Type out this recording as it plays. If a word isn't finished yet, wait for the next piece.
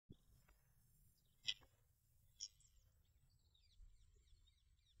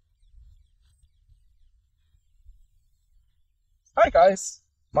Hi guys,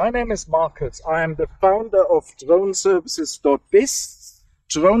 my name is Marcus. I am the founder of droneservices.biz,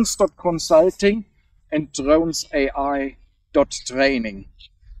 drones.consulting and dronesai.training.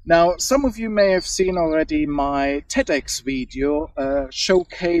 Now, some of you may have seen already my TEDx video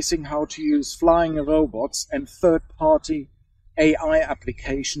showcasing how to use flying robots and third-party AI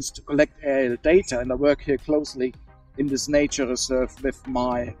applications to collect aerial data, and I work here closely in this nature reserve with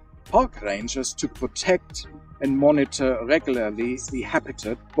my park rangers to protect and monitor regularly the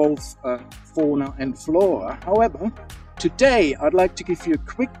habitat, both fauna and flora. However, today I'd like to give you a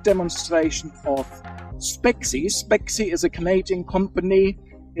quick demonstration of SPEXI. SPEXI is a Canadian company,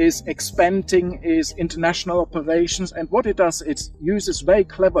 is expanding its international operations, and what it does, it uses very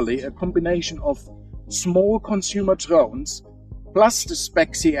cleverly a combination of small consumer drones plus the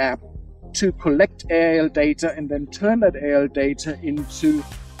SPEXI app to collect aerial data and then turn that aerial data into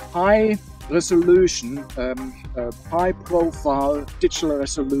high resolution, high profile digital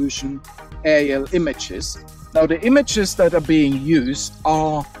resolution aerial images. Now the images that are being used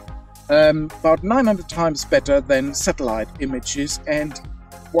are about 900 times better than satellite images, and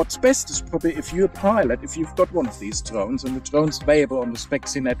what's best is probably if you're a pilot, if you've got one of these drones, and the drones available on the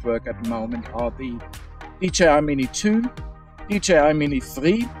SPEXI network at the moment are the DJI Mini 2, DJI Mini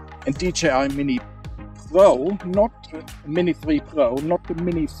 3 and DJI Mini Pro, not the Mini 3 Pro, not the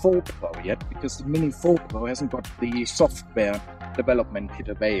Mini 4 Pro yet, because the Mini 4 Pro hasn't got the software development kit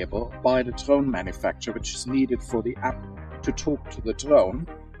available by the drone manufacturer, which is needed for the app to talk to the drone.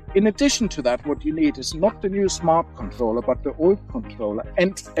 In addition to that, what you need is not the new smart controller, but the old controller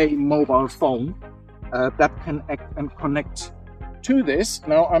and a mobile phone that can act and connect to this.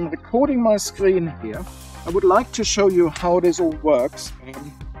 Now I'm recording my screen here. I would like to show you how this all works.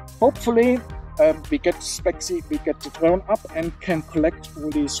 Hopefully we get SPEXI, we get the drone up and can collect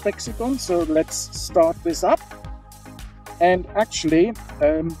all these SPEXI. So let's start this up. And actually,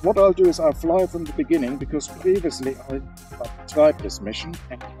 what I'll do is I'll fly from the beginning, because previously I tried this mission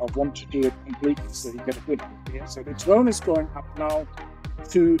and I want to do it completely so you get a good idea. So the drone is going up now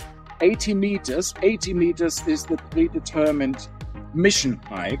to 80 meters. 80 meters is the predetermined mission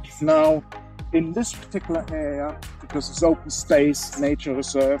height. Now, in this particular area, because it's open space, nature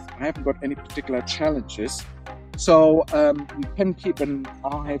reserve, I haven't got any particular challenges. So you can keep an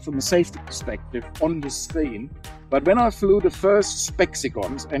eye from a safety perspective on the screen. But when I flew the first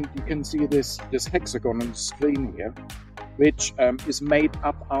SPEXIGONs, and you can see this hexagon on the screen here, which is made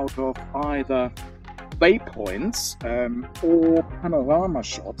up out of either waypoints or panorama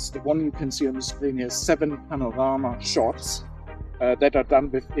shots. The one you can see on the screen here is 7 panorama shots that are done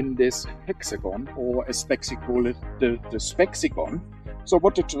within this hexagon, or as SPEXI call it, the SPEXIGON. So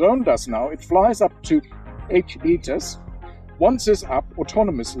what the drone does now, it flies up to 80 meters. Once it's up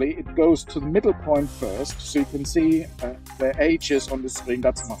autonomously, it goes to the middle point first. So you can see the H is on the screen,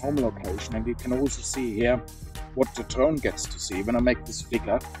 that's my home location. And you can also see here what the drone gets to see. When I make this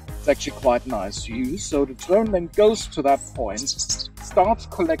bigger, it's actually quite nice to use. So the drone then goes to that point, starts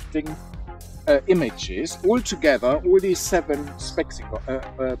collecting images all together. All these 7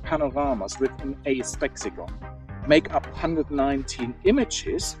 panoramas within a SPEXIGON make up 119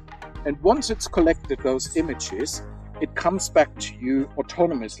 images. And once it's collected those images, it comes back to you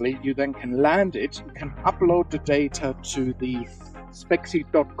autonomously. You then can land it, you can upload the data to the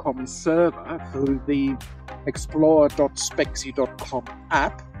SPEXI.com server through the explorer.spexi.com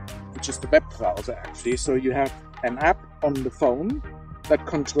app, which is the web browser actually. So you have an app on the phone that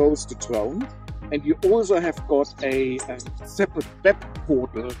controls the drone, and you also have got a separate web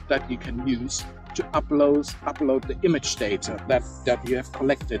portal that you can use to upload the image data that you have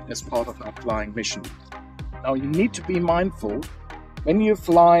collected as part of our flying mission. Now you need to be mindful when you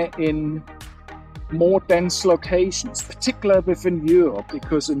fly in more dense locations, particularly within Europe,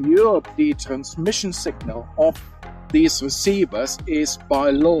 because in Europe the transmission signal of these receivers is by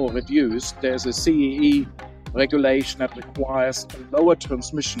law reduced. There's a CEE regulation that requires a lower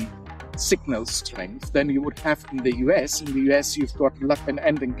transmission signal strength than you would have in the US. In the US you've got,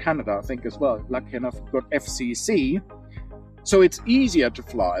 and in Canada I think as well, lucky enough you've got FCC, so it's easier to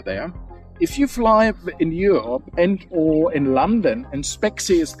fly there. If you fly in Europe and or in London, and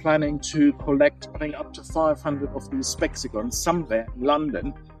SPEXI is planning to collect, I think, up to 500 of these SPEXIGONs somewhere in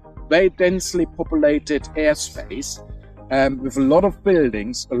London, very densely populated airspace, with a lot of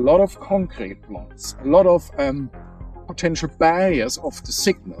buildings, a lot of concrete blocks, a lot of potential barriers of the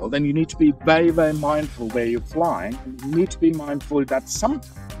signal, then you need to be very, very mindful where you're flying. And you need to be mindful that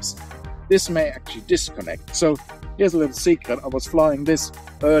sometimes this may actually disconnect. So here's a little secret. I was flying this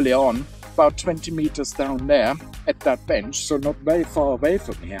early on, about 20 meters down there at that bench, so not very far away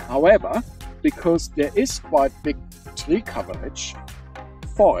from here. However, because there is quite big tree coverage,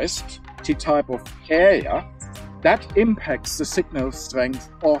 forest type of area, that impacts the signal strength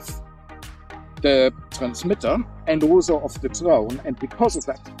of the transmitter and also of the drone. And because of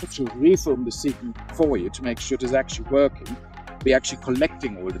that, it should reform the signal for you to make sure it is actually working. We're actually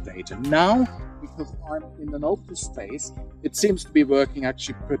collecting all the data. Now, because I'm in an open space, it seems to be working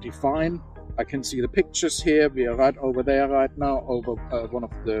actually pretty fine. I can see the pictures here. We are right over there right now, over one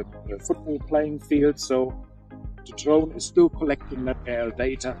of the football playing fields. So the drone is still collecting that air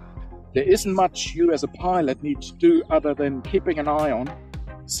data. There isn't much you as a pilot need to do other than keeping an eye on,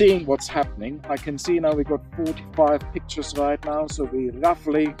 seeing what's happening. I can see now we got 45 pictures right now, so we're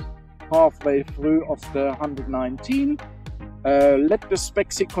roughly halfway through of the 119. Let the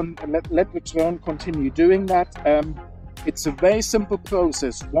SPEXI let the drone continue doing that. It's a very simple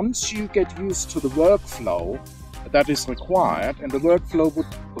process. Once you get used to the workflow that is required, and the workflow would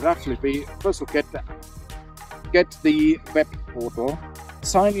roughly be, first of all, get the web portal,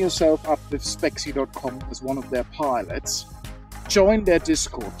 sign yourself up with SPEXI.com as one of their pilots, join their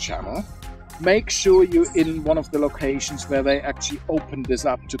Discord channel, make sure you're in one of the locations where they actually open this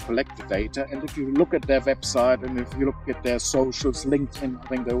up to collect the data. And if you look at their website and if you look at their socials, LinkedIn, I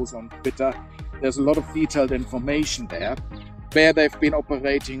think those on Twitter, there's a lot of detailed information there where they've been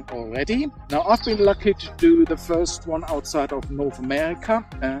operating already. Now, I've been lucky to do the first one outside of North America,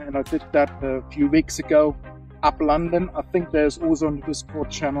 and I did that a few weeks ago up London. I think there's also on the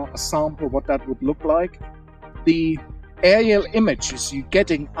Discord channel a sample what that would look like. The aerial images you're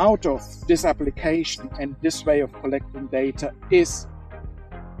getting out of this application and this way of collecting data is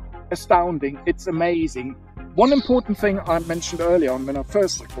astounding. It's amazing. One important thing I mentioned earlier on when I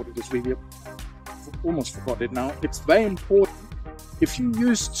first recorded this video, almost forgot it now, it's very important. If you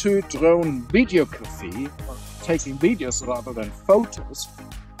used to drone videography, or taking videos rather than photos,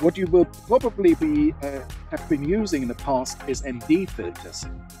 what you will probably have been using in the past is ND filters.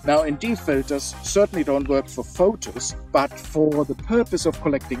 Now, ND filters certainly don't work for photos, but for the purpose of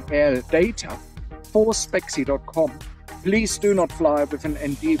collecting air data for SPEXI.com, please do not fly with an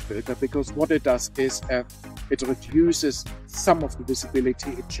ND filter, because what it does is it reduces some of the visibility,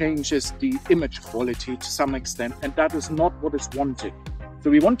 it changes the image quality to some extent, and that is not what is wanted.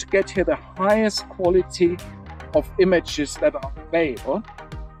 So we want to get here the highest quality of images that are available.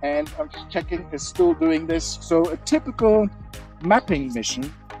 And I'm just checking, it's still doing this. So a typical mapping mission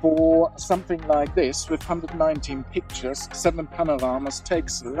for something like this with 119 pictures, 7 panoramas,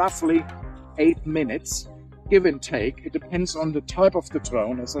 takes roughly 8 minutes, give and take. It depends on the type of the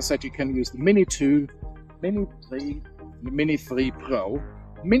drone. As I said, you can use the Mini 2, Mini 3, the Mini 3 Pro.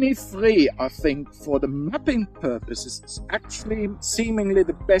 Mini 3, I think, for the mapping purposes, is actually seemingly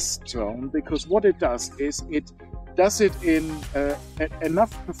the best drone, because what it does is it does it in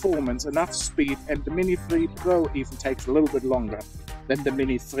enough performance, enough speed, and the Mini 3 Pro even takes a little bit longer than the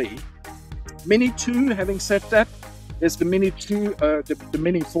Mini 3. Mini 2, having said that, there's the Mini 2, the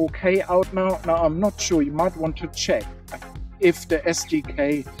Mini 4K out now. Now, I'm not sure, you might want to check if the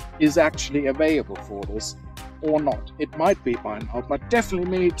SDK is actually available for this or not. It might be by now, but definitely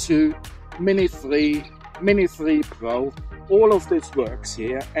Mini 2, Mini 3, Mini 3 Pro, all of this works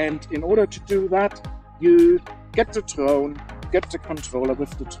here. And in order to do that, you get the drone, get the controller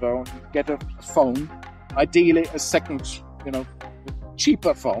with the drone, get a phone, ideally a second,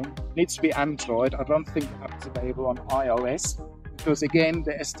 cheaper phone. Needs to be Android. I don't think that's available on iOS, because again,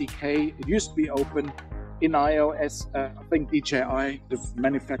 the SDK, it used to be open in iOS. I think DJI, the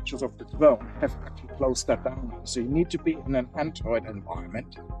manufacturers of the drone, have actually closed that down. So you need to be in an Android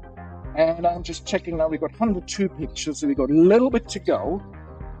environment. And I'm just checking now, we've got 102 pictures, so we've got a little bit to go.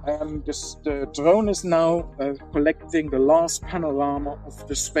 The drone is now collecting the last panorama of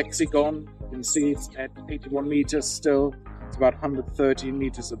the SPEXI gone. You can see it's at 81 meters still. It's about 113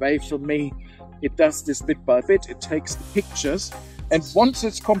 meters away from me. It does this bit by bit. It takes the pictures, and once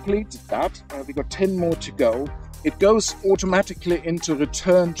it's completed that, we've got 10 more to go. It goes automatically into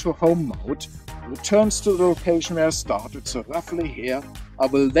return to home mode, returns to the location where I started, so roughly here. I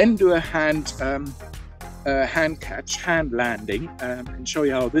will then do a hand catch, hand landing, and show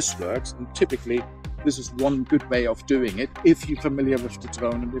you how this works. And typically this is one good way of doing it if you're familiar with the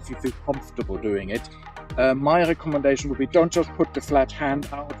drone and if you feel comfortable doing it. My recommendation would be, don't just put the flat hand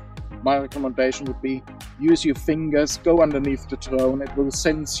out. My recommendation would be, use your fingers, go underneath the drone, it will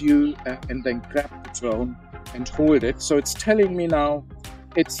sense you, and then grab the drone and hold it. So it's telling me now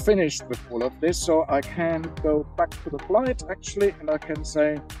it's finished with all of this, so I can go back to the flight actually, and I can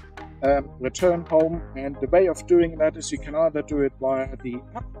say return home. And the way of doing that is you can either do it via the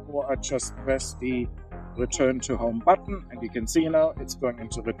app, or I just press the return to home button, and you can see now it's going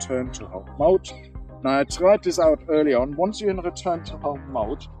into return to home mode. Now I tried this out early on. Once you're in return to home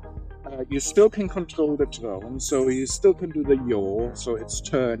mode, you still can control the drone, so you still can do the yaw, so it's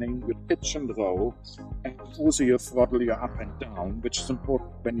turning, your pitch and roll, and also your throttle, your up and down, which is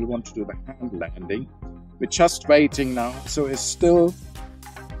important when you want to do the hand landing. We're just waiting now, so it's still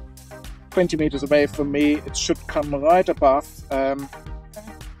 20 meters away from me. It should come right above.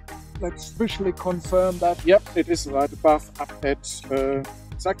 Let's visually confirm that. Yep, it is right above, up at,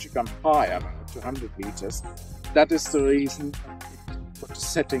 it's actually gone higher now, to 100 meters. That is the reason for the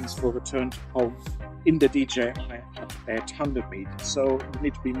settings for return to home in the DJI at 100 meters. So you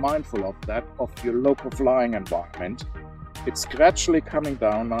need to be mindful of that, of your local flying environment. It's gradually coming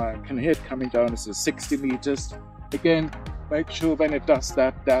down. Now I can hear it coming down. It's 60 meters. Again, make sure when it does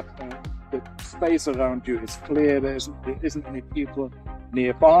that, the space around you is clear. There isn't any people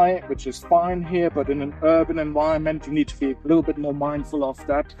nearby, which is fine here, but in an urban environment, you need to be a little bit more mindful of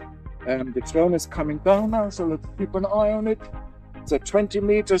that. The drone is coming down now, so let's keep an eye on it. It's at 20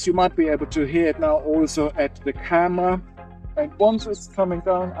 meters. You might be able to hear it now also at the camera. And once it's coming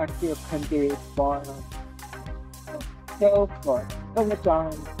down, actually I can do it via bring it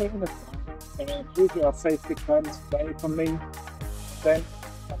down, and usually our safety comes away from me. Then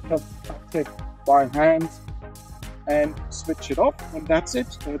I just touch it by hand and switch it off, and that's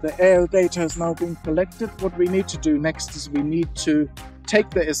it. The AL data has now been collected. What we need to do next is we need to take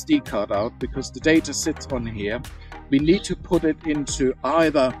the SD card out, because the data sits on here. We need to put it into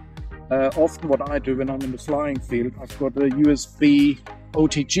either, often what I do when I'm in the flying field, I've got a USB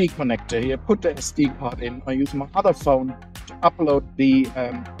OTG connector here, put the SD card in. I use my other phone to upload the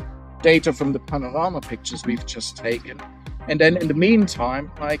data from the panorama pictures we've just taken. And then in the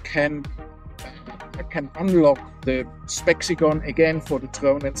meantime, I can unlock the SPEXI again for the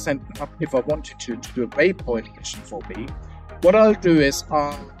drone and send it up if I wanted to do a waypoint mission for me. What I'll do is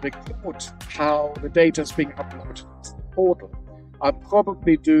I'll record how the data is being uploaded to the portal. I'll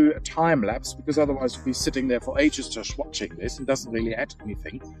probably do a time lapse, because otherwise we'll be sitting there for ages just watching this and doesn't really add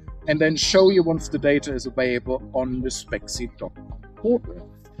anything. And then show you once the data is available on the SPEXI.com portal.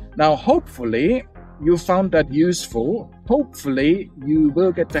 Now, hopefully you found that useful. Hopefully you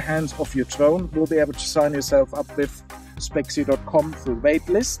will get the hands off your drone. You'll be able to sign yourself up with SPEXI.com through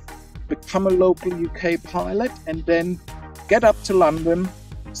waitlist, become a local UK pilot, and then get up to London,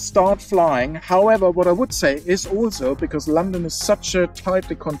 start flying. However, what I would say is also, because London is such a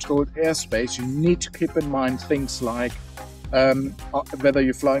tightly controlled airspace, you need to keep in mind things like whether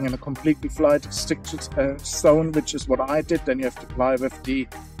you're flying in a completely flight restricted zone, which is what I did. Then you have to apply with the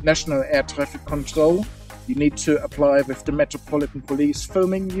National Air Traffic Control. You need to apply with the Metropolitan Police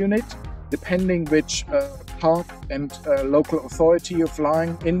Filming Unit, depending which park and local authority you're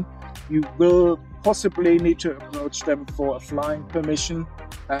flying in. You will possibly need to approach them for a flying permission.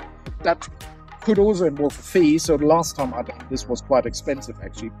 That could also involve a fee. So the last time I did this was quite expensive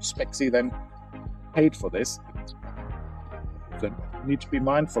actually. SPEXI then paid for this. Then you need to be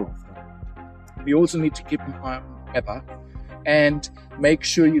mindful of that. We also need to keep an eye on weather and make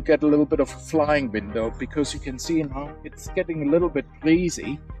sure you get a little bit of a flying window, because you can see now it's getting a little bit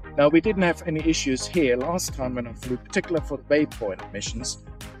breezy. Now, we didn't have any issues here last time when I flew, particularly for the waypoint missions.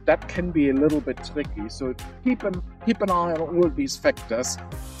 That can be a little bit tricky, so keep an eye on all these factors.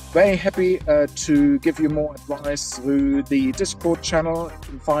 Very happy to give you more advice through the Discord channel. You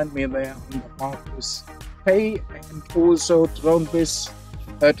can find me there under Marcus Pay, and also DroneBiz,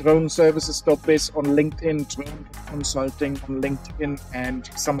 droneservices.biz on LinkedIn, Drone Consulting on LinkedIn, and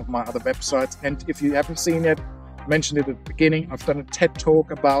some of my other websites. And if you haven't seen it, I mentioned it at the beginning, I've done a TED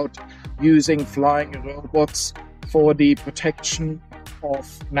talk about using flying robots for the protection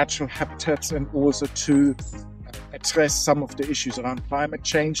of natural habitats and also to address some of the issues around climate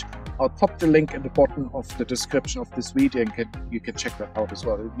change. I'll pop the link in the bottom of the description of this video, and you can check that out as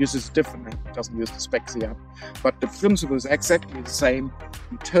well. It uses a different app, it doesn't use the SPEXI app, but the principle is exactly the same.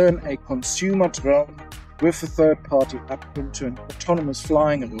 You turn a consumer drone with a third-party app into an autonomous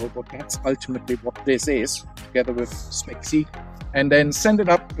flying robot. That's ultimately what this is, together with SPEXI, and then send it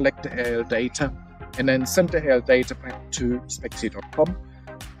up, collect the AL data, and then send the AL data back to SPEXI.com.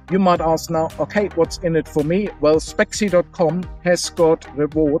 You might ask now, okay, what's in it for me? Well, SPEXI.com has got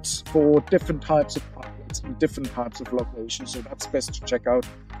rewards for different types of pilots in different types of locations, so that's best to check out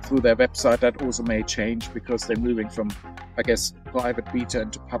through their website. That also may change because they're moving from, I guess, private beta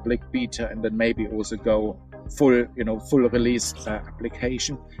into public beta, and then maybe also go full release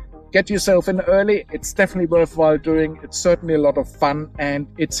application. Get yourself in early. It's definitely worthwhile doing. It's certainly a lot of fun, and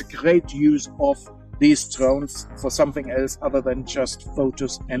it's a great use of these drones for something else other than just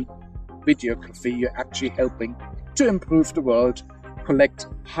photos and videography, you're actually helping to improve the world, collect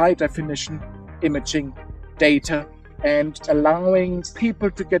high-definition imaging data, and allowing people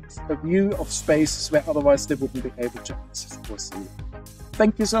to get a view of spaces where otherwise they wouldn't be able to access or see.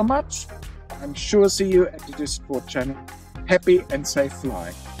 Thank you so much. I'm sure see you at the Discord channel. Happy and safe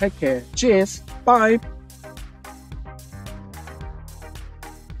flying. Take care. Cheers. Bye.